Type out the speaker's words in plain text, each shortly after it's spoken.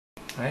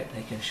right?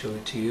 I can show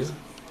it to you.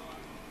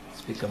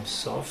 It's become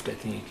soft. I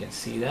think you can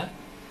see that.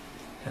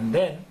 And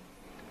then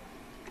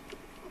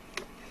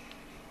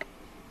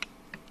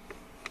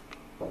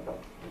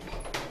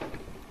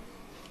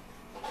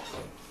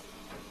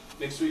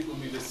next week will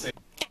be the same.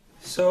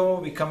 so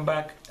we come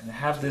back and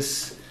have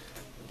this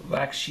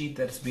wax sheet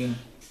that's been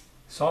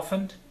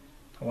softened.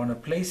 I want to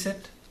place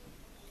it.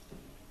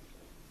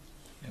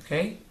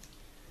 Okay,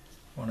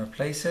 I want to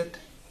place it.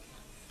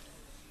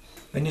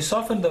 When you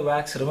soften the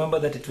wax, remember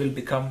that it will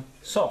become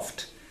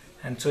soft,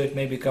 and so it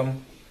may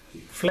become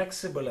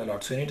flexible a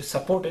lot. So you need to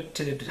support it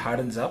till it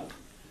hardens up,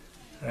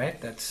 right?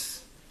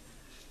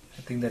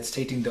 I think that's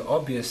stating the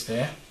obvious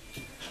there.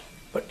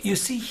 But you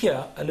see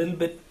here a little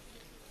bit,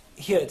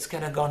 here it's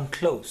kind of gone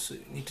close, so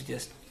you need to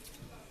just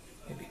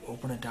maybe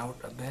open it out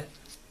a bit.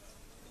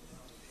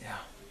 Yeah,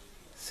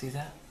 see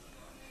that?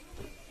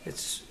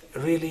 It's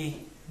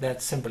really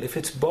that simple. If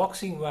it's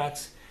boxing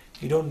wax,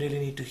 you don't really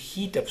need to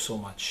heat up so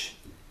much.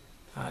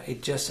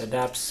 It just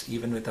adapts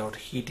even without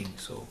heating.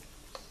 So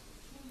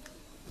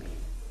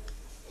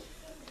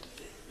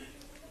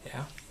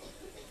yeah,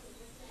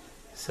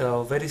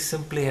 so very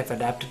simply I've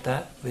adapted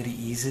that very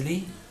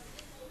easily.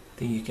 I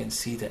think you can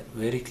see that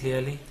very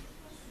clearly,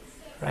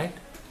 right?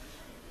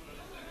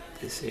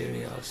 This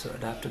area also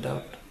adapted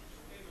out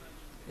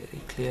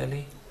very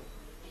clearly,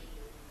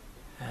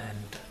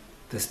 and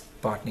this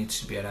part needs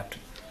to be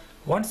adapted.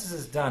 Once this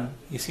is done,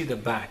 you see the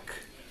back.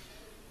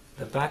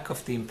 The back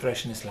of the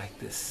impression is like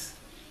this.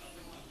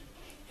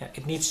 Yeah,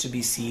 it needs to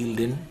be sealed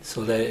in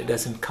so that it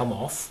doesn't come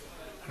off,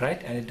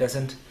 right? And it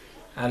doesn't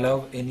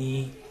allow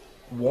any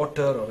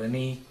water or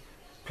any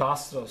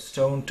plaster or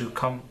stone to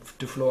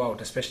flow out,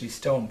 especially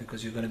stone,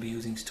 because you're going to be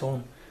using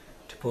stone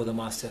to pour the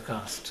master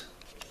cast.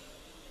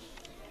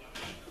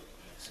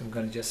 So I'm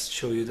going to just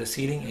show you the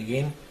sealing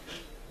again.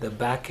 The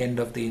back end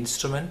of the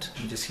instrument,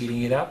 I'm just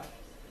heating it up.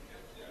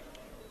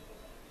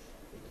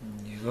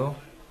 There you go.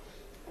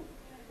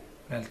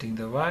 Melting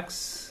the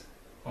wax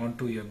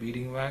onto your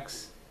beading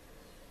wax,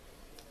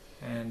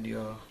 and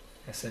you're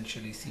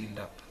essentially sealed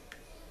up.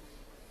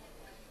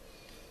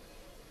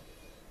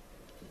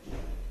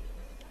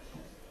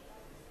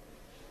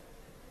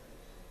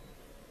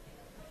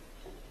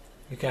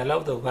 You can allow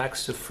the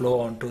wax to flow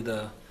onto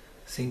the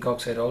zinc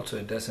oxide also.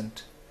 It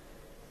doesn't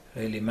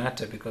really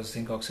matter because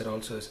zinc oxide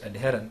also is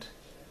adherent,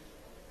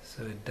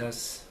 so it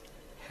does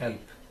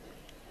help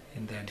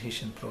in the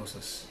adhesion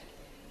process.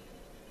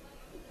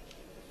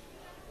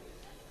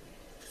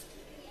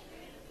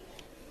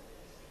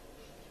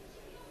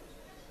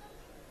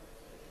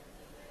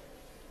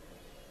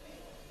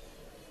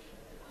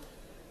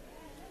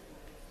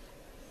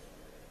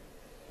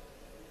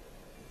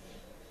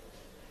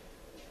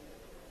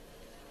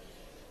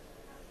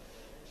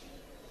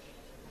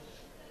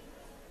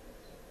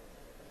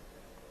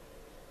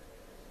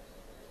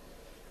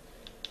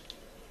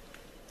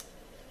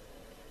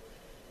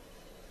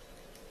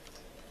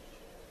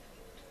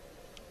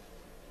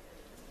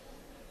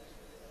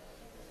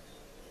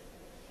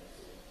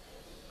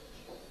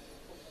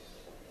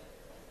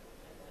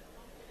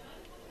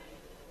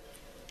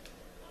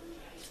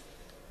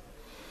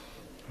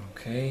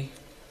 Okay,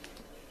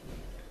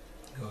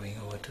 going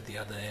over to the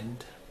other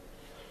end,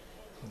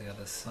 on the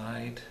other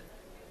side,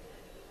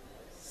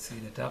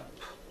 seal it up.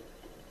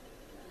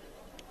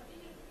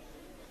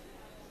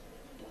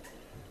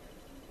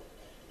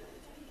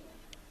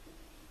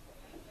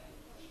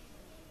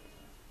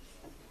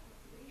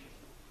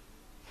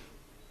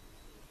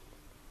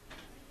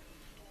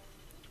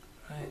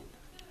 Right,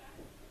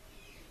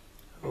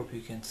 hope you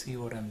can see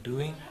what I'm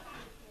doing.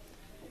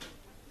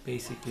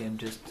 Basically, I'm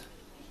just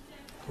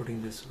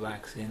putting this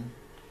wax in.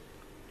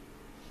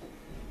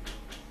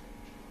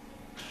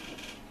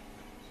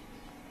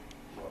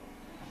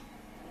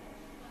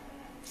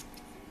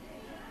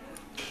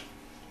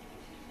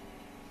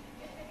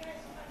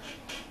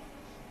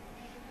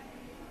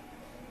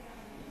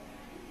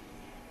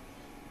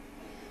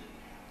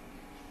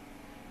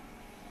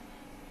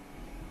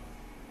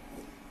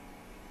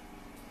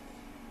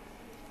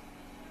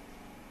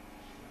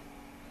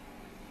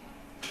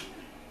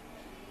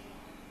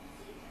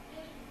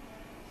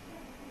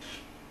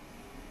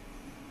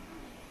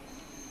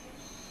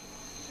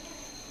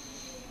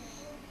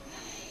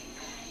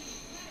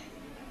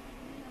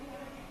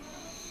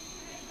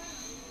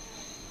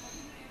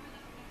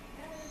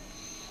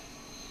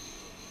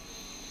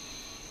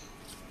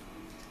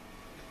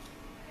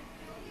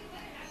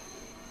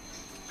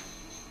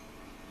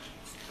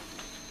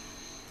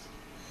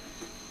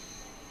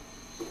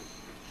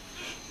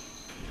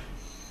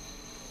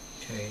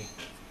 Okay,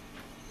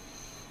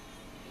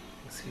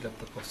 seal up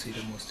the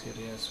posterior most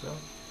area as well.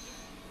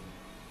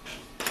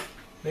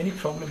 Any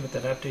problem with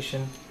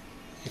adaptation,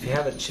 if you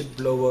have a chip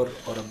blower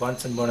or a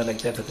Bunsen burner like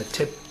that with a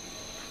tip,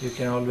 you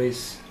can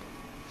always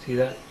see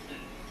that,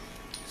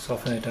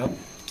 soften it up,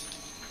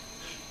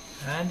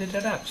 and it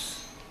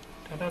adapts.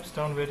 It adapts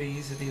down very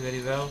easily,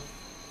 very well.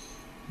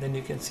 Then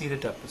you can seal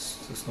it up.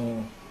 There's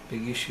no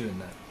big issue in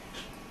that.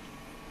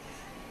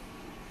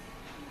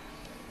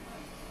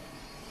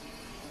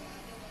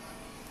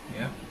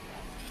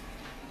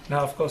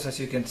 Now of course, as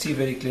you can see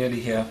very clearly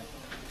here,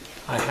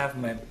 I have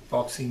my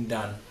boxing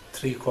done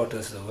 3/4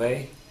 of the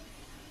way,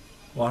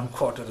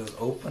 1/4 is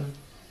open,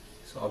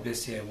 so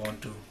obviously I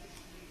want to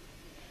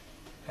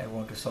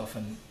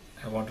soften,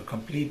 I want to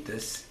complete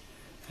this.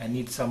 I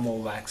need some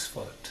more wax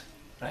for it,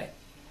 right?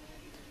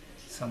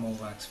 Some more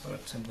wax for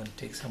it, so I'm going to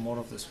take some more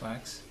of this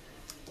wax.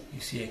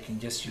 You see I can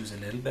just use a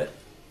little bit,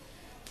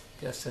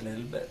 just a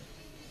little bit.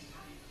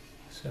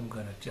 So I'm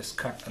going to just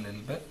cut a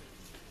little bit.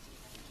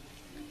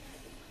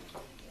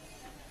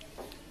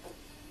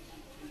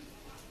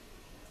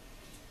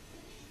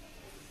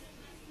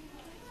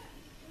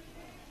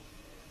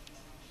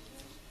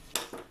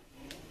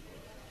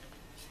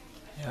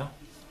 Yeah,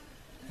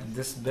 and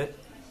this bit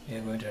we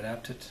are going to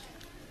adapt it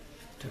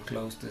to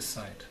close this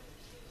side,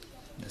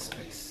 this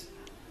space.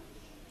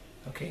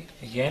 Okay,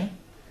 again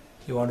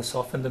you want to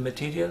soften the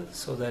material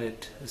so that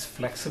it is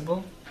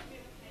flexible,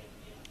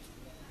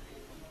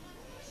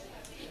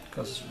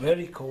 because it's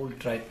very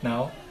cold right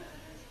now.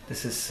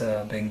 This is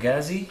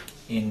Benghazi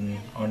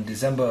on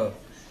December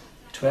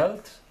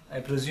 12th, I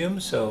presume,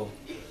 so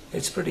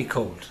it's pretty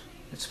cold.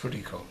 It's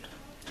pretty cold.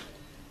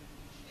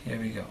 Here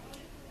we go.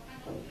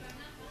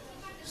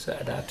 So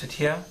adapt it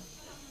here,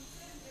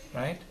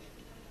 right?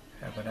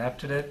 I've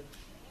adapted it.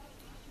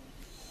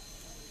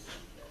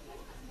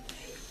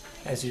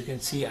 As you can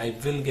see, I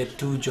will get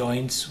 2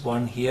 joints,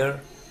 one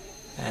here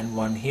and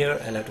one here.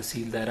 I'll have to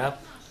seal that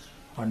up.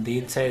 On the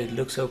inside it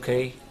looks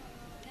okay.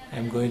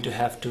 I'm going to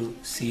have to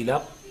seal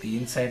up the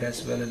inside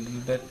as well a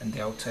little bit and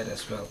the outside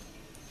as well.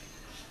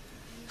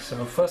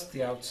 So first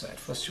the outside.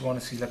 First you want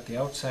to seal up the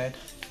outside.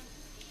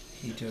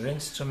 Heat your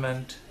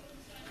instrument.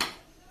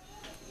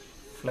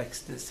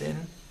 Flex this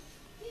in.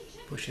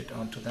 Push it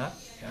onto that.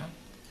 Yeah.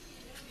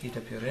 Heat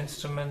up your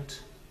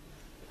instrument.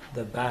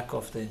 The back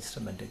of the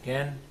instrument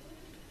again.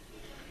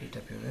 Heat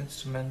up your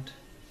instrument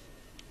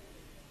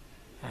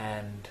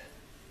and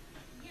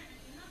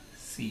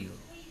seal.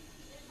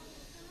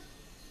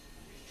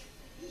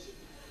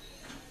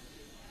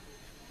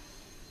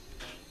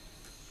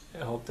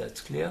 I hope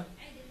that's clear,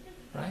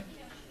 right?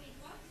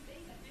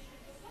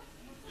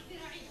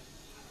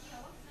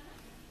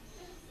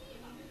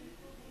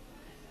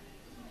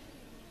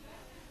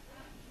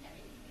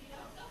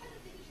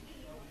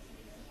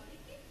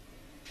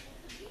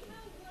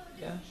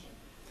 Yeah.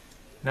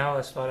 Now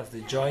as far as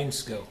the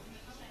joints go,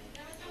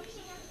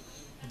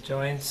 the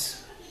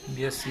joints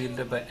just sealed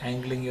up by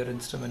angling your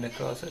instrument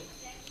across it.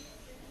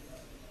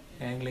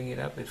 Angling it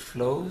up, it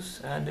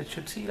flows and it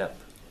should seal up.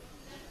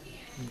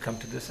 And come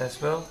to this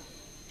as well.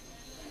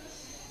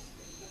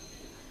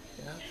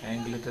 Yeah,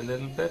 angle it a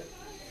little bit.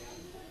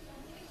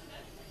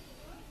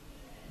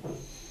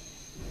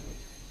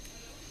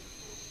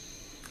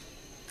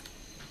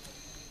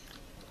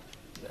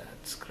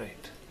 That's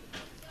great.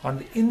 On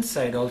the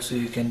inside also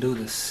you can do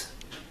this.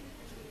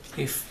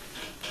 If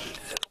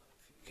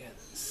you can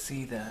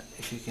see that,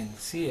 if you can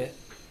see it,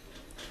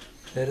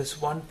 there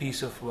is one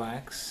piece of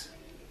wax.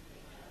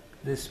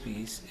 This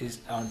piece is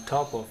on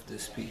top of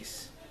this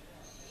piece.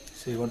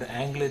 So you want to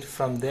angle it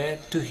from there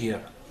to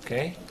here,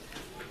 okay?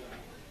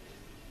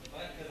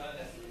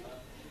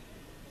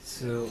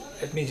 So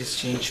let me just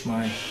change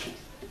my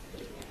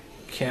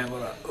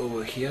camera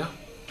over here.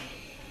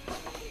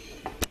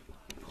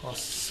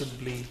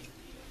 Possibly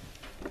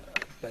a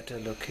better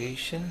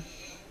location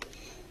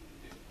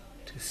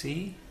to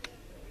see,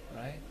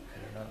 right? I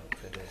don't know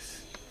if it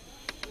is.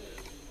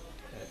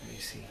 Let me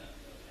see.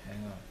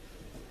 Hang on.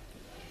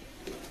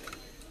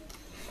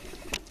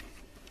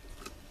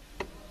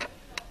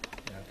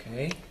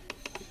 Okay.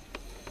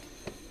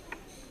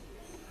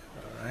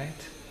 All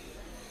right.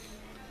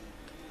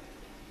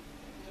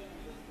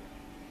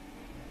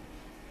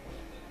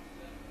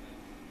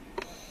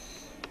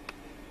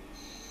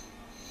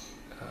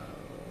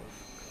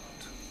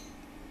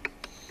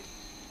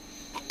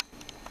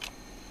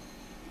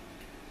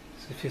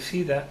 So if you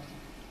see that,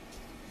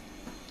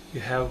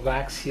 you have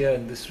wax here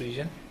in this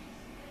region.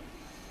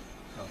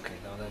 Okay,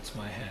 now that's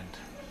my hand.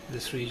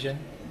 This region,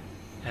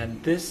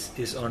 and this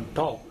is on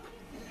top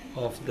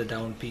of the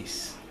down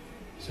piece.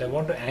 So I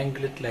want to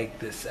angle it like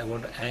this. I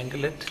want to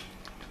angle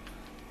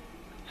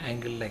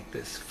like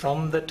this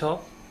from the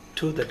top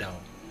to the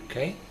down.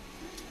 Okay.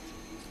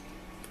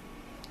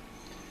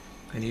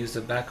 I'm going to use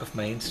the back of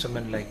my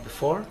instrument like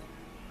before.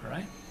 All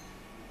right.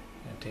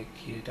 And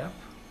heat it up.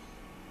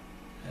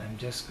 I'm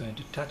just going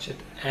to touch it,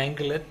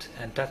 angle it,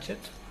 and touch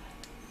it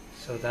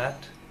so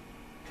that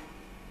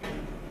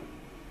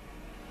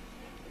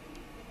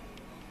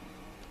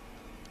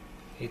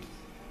it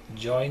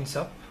joins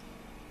up.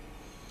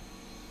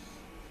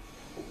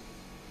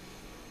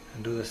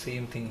 And do the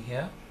same thing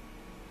here.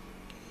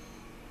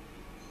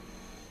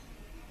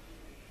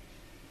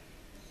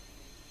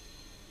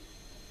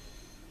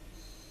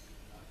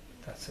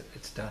 That's it,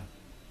 it's done.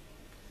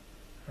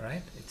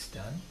 Right, it's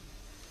done.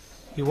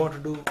 You want to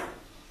do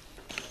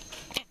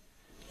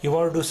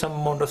some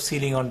amount of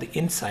sealing on the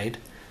inside,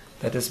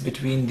 that is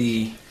between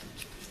the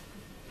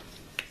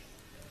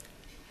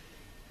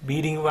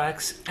beading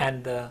wax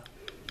and the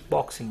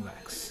boxing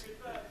wax.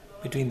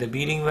 between the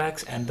beading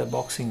wax and the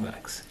boxing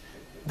wax.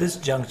 This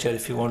juncture,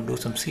 if you want to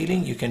do some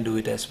sealing, you can do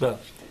it as well.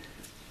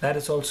 That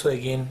is also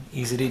again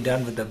easily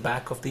done with the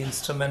back of the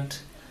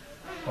instrument.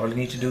 All you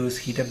need to do is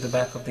heat up the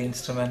back of the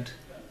instrument,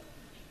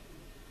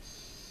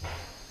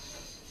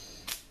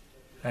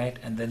 right,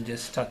 and then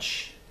just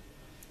touch.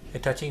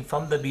 You're touching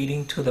from the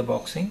beading to the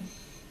boxing,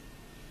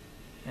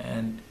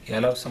 and you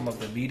allow some of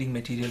the beading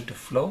material to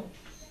flow.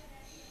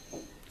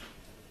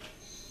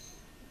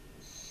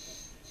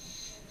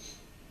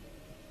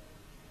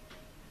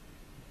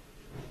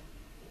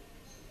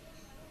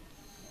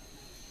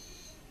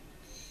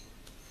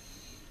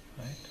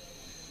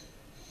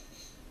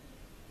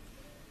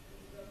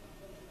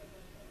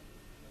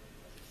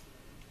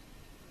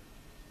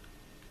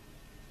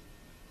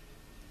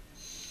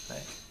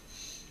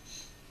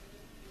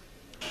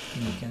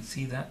 And you can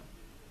see that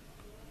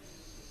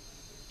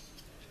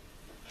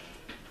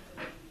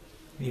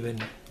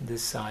even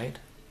this side,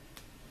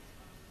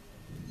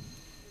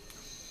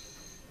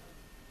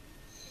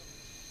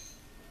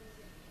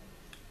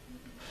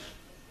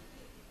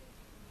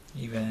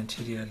 even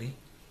anteriorly.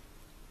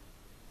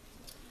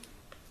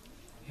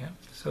 Yeah,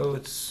 so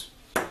it's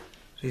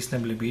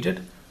reasonably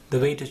beaded. The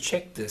way to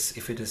check this,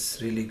 if it is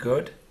really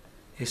good,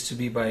 is to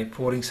be by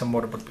pouring some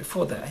water. But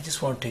before that, I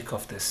just want to take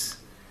off this.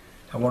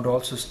 I want to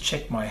also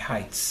check my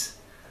heights.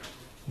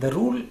 The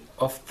rule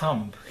of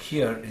thumb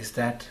here is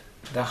that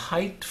the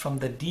height from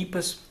the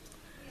deepest,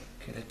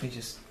 okay, let me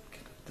just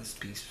get this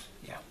piece,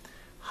 yeah,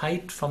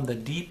 height from the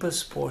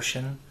deepest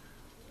portion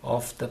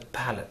of the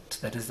palette,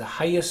 that is the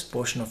highest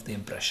portion of the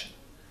impression.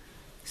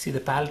 See, the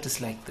palette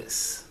is like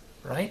this,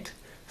 right?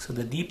 So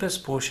the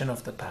deepest portion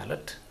of the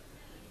palette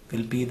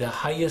will be the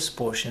highest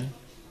portion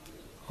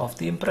of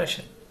the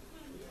impression.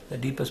 The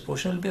deepest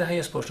portion will be the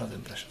highest portion of the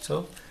impression.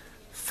 So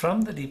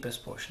from the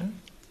deepest portion,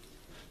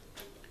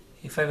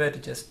 if I were to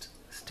just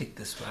stick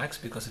this wax,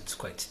 because it's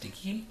quite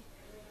sticky,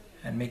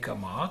 and make a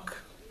mark,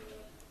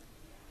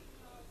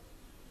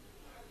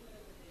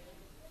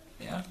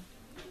 yeah,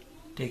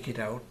 take it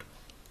out,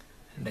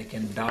 and I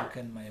can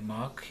darken my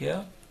mark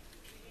here,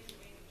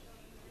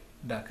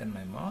 darken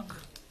my mark,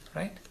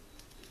 right?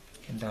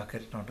 You can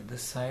darken it onto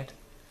this side.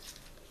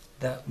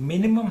 The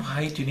minimum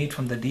height you need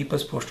from the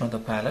deepest portion of the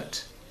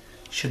palette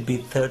should be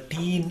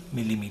 13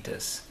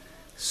 millimeters,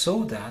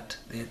 so that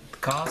the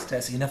cast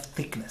has enough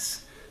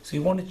thickness. So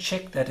you want to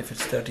check that if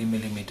it's 13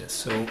 millimeters.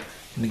 So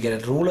you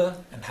get a ruler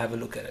and have a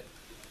look at it.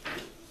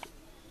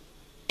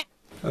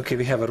 Okay,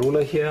 we have a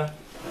ruler here,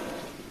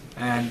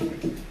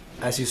 and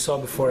as you saw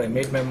before, I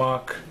made my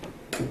mark,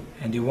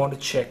 and you want to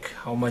check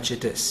how much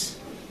it is.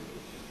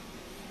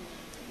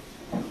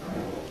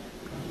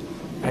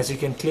 As you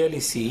can clearly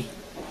see,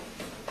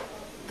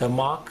 the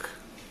mark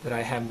that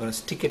I have, I'm going to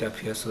stick it up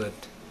here so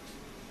that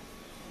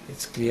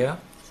it's clear.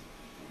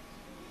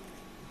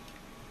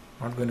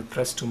 I'm not going to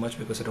press too much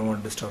because I don't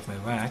want to distort my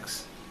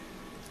wax.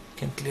 You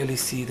can clearly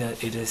see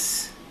that it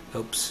is,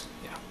 oops,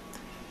 yeah,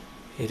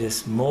 it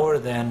is more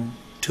than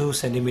 2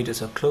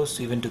 centimeters or close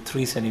to even to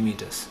 3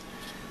 centimeters.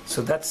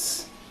 So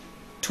that's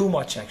too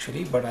much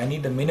actually, but I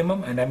need the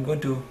minimum, and I'm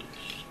going to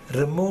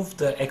remove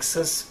the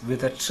excess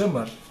with a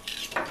trimmer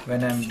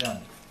when I'm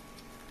done.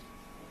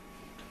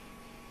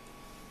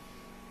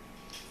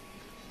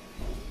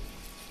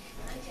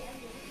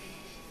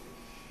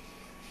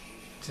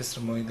 Just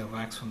removing the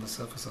wax from the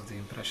surface of the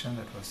impression.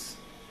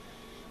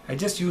 I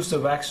just used the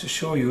wax to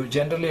show you.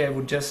 Generally I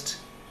would just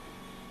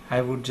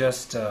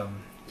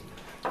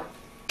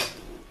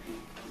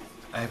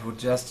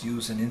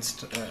use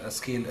a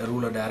scale, a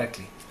ruler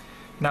directly.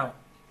 Now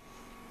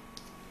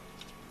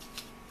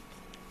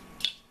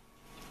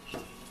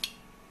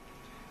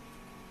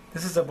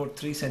this is about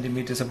 3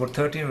 centimeters, about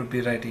 13 would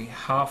be right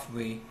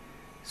halfway.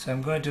 So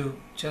I'm going to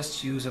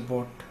just use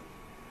about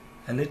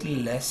a little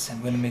less. I'm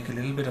going to make a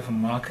little bit of a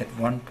mark at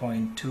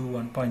 1.2,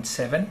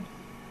 1.7,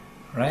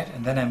 right?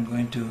 And then I'm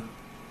going to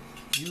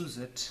use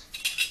it,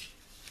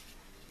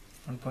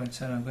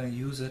 1.7, I'm going to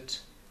use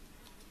it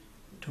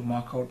to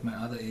mark out my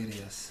other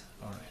areas.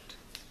 Alright,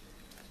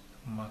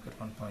 mark at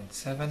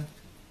 1.7.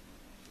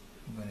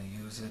 I'm going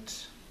to use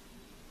it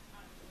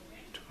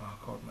to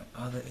mark out my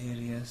other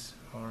areas.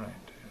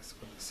 Alright, let's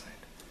go to the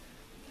side.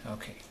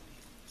 Okay,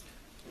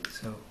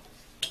 so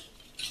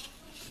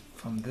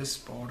from this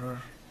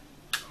border,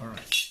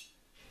 alright,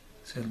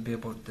 so it'll be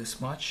about this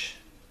much,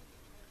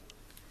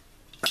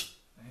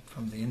 right?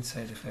 From the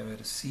inside, if I were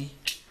to see,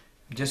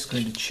 I'm just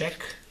going to check,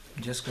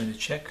 just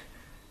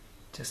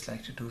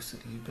like to do a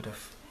little bit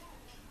of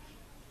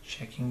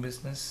checking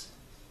business.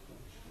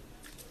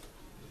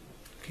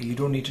 Okay, you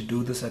don't need to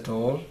do this at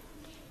all,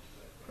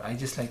 but I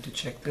just like to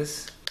check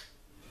this,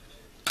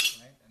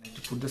 right? I like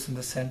to put this in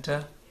the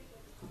center.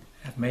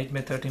 I've made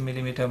my 30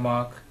 millimeter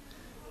mark,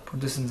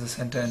 put this in the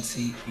center and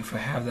see if I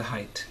have the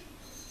height.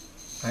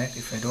 Right?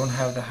 If I don't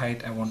have the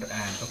height, I want to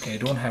add. Okay, I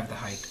don't have the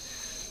height,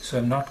 so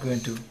I'm not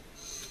going to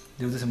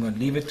do this. I'm going to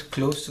leave it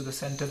close to the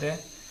center there.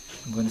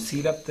 I'm going to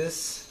seal up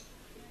this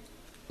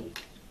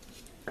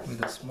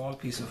with a small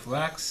piece of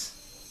wax.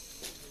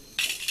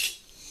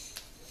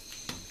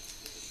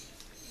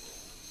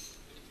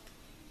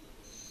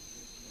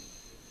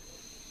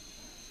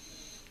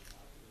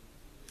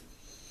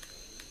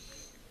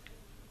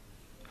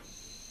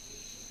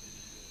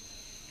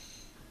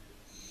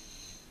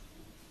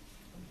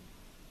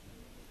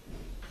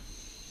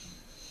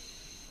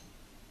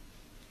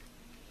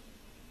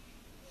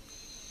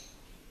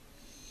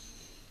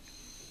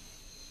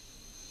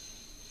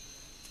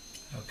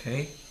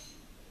 Okay,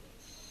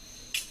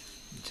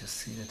 just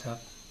seal it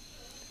up,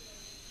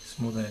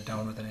 smoothen it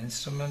down with an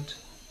instrument,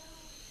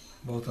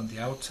 both on the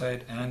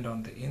outside and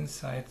on the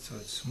inside, so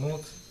it's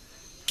smooth,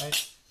 right?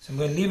 So I'm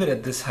going to leave it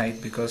at this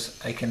height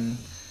because I can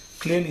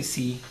clearly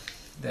see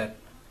that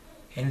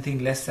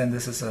anything less than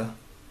this is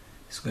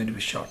going to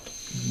be short.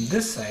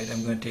 This side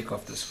I'm going to take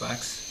off this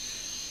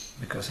wax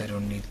because I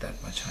don't need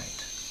that much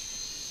height.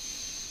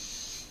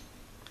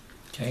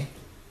 Okay,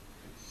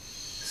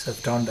 so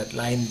I've drawn that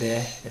line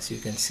there, as you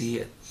can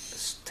see, a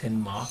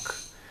thin mark.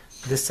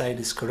 This side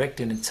is correct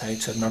in its height,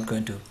 so I'm not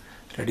going to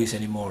reduce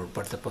any more,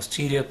 but the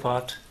posterior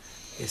part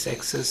is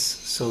excess,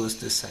 so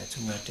is this side,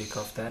 so I'm going to take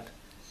off that.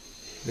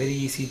 Very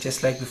easy,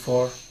 just like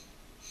before.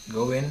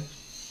 Go in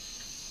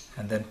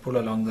and then pull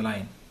along the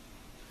line.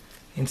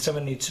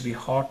 Instrument needs to be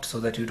hot so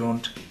that you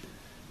don't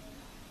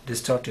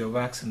distort your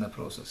wax in the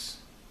process.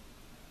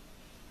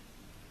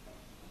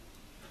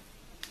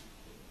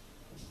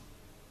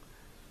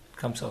 It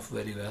comes off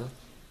very well,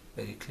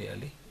 very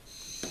clearly.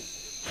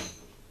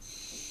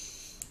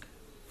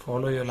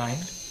 Follow your line.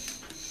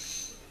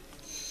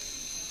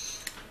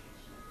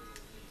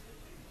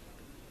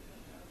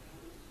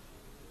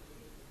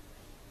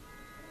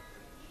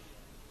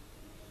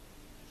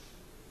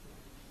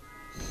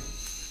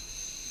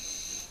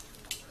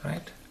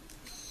 Right,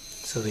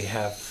 so we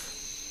have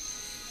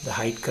the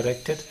height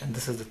corrected, and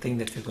this is the thing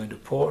that we're going to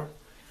pour.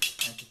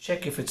 And to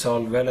check if it's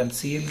all well and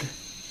sealed,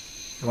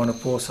 you want to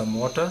pour some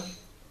water,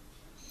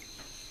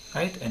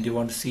 right, and you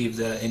want to see if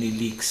there are any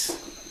leaks.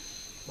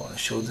 I want to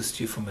show this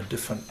to you from a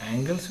different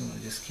angle, so I'm going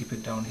to just keep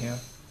it down here.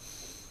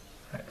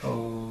 Right.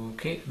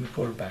 Okay, we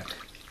pour it back.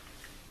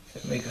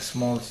 Make a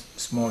small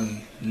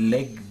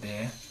leg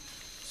there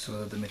so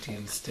that the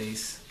material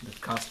stays, the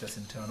cast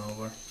doesn't turn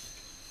over.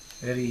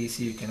 Very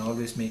easy, you can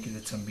always make it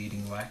with some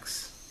beading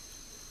wax.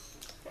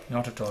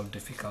 Not at all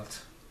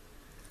difficult.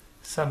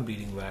 Some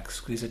beading wax,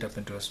 squeeze it up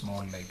into a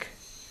small leg,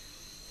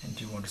 and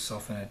you want to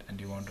soften it, and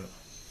you want to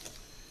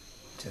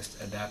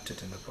just adapt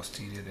it in the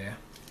posterior there.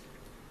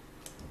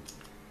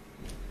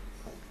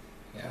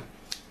 Yeah,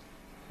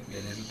 maybe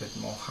a little bit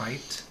more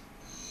height.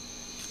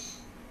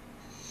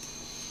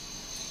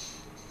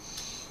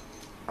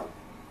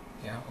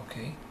 Yeah,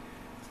 okay.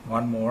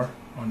 One more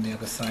on the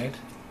other side.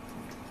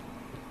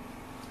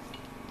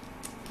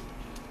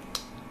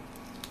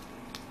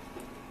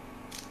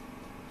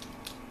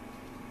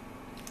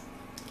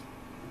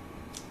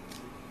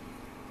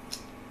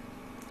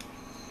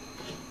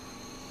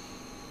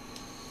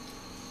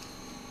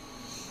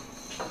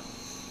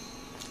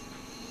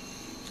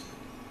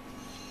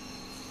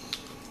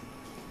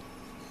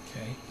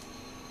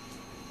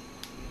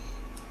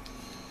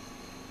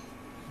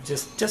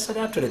 Just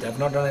adapted it. I've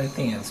not done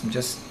anything else. I'm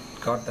just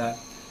got that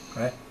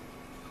right.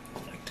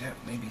 I'd like to have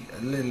maybe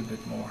a little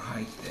bit more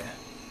height there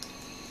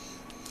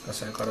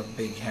because I've got a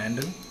big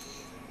handle.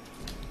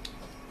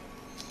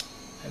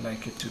 I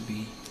like it to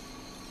be.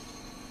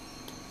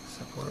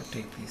 So I'm going to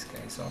take these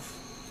guys off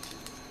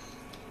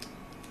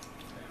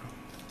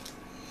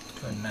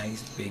to a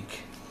nice big.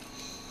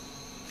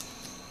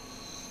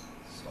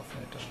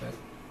 Soften it a bit.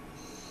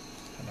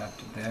 Adapt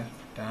it there.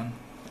 Done.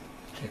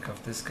 Take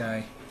off this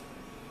guy.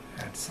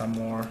 Add some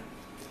more.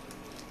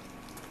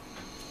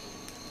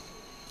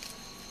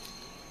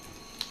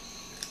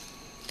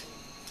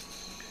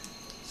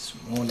 It's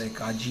more like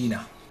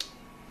ajina,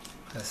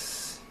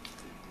 as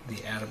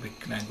the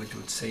Arabic language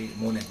would say,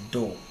 more like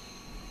dough.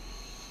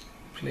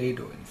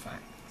 Play-doh, in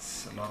fact.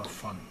 It's a lot of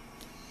fun.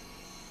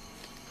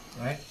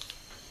 Right?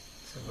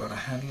 So I've got a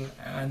handle,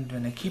 and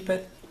when I keep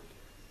it,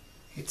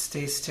 it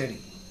stays steady.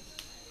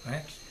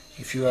 Right?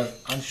 If you are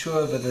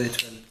unsure whether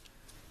it will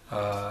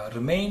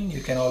remain,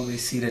 you can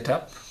always seal it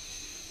up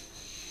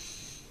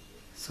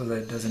so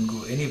that it doesn't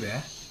go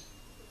anywhere.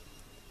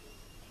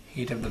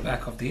 Heat up the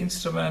back of the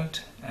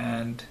instrument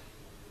and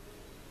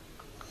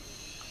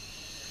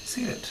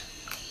seal it.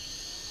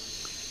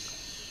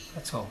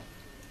 That's all.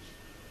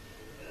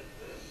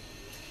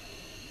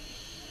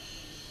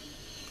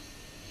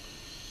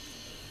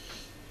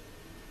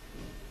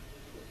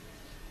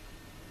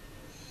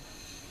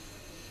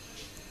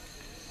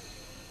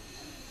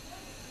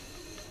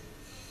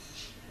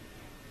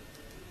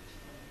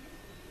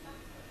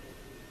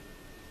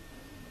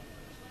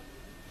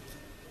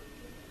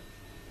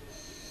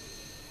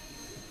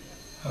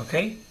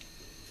 Okay,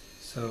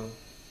 so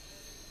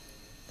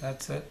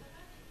that's it.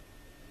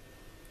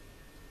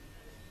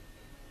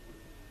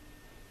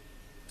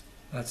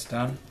 That's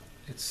done.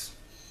 It's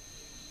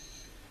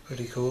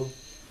pretty cool.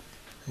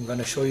 I'm going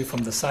to show you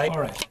from the side.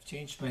 Alright, I've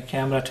changed my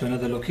camera to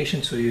another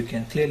location so you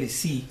can clearly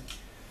see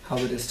how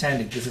it is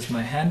standing. This is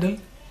my handle,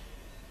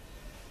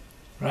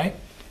 right?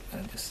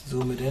 I'll just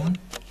zoom it in.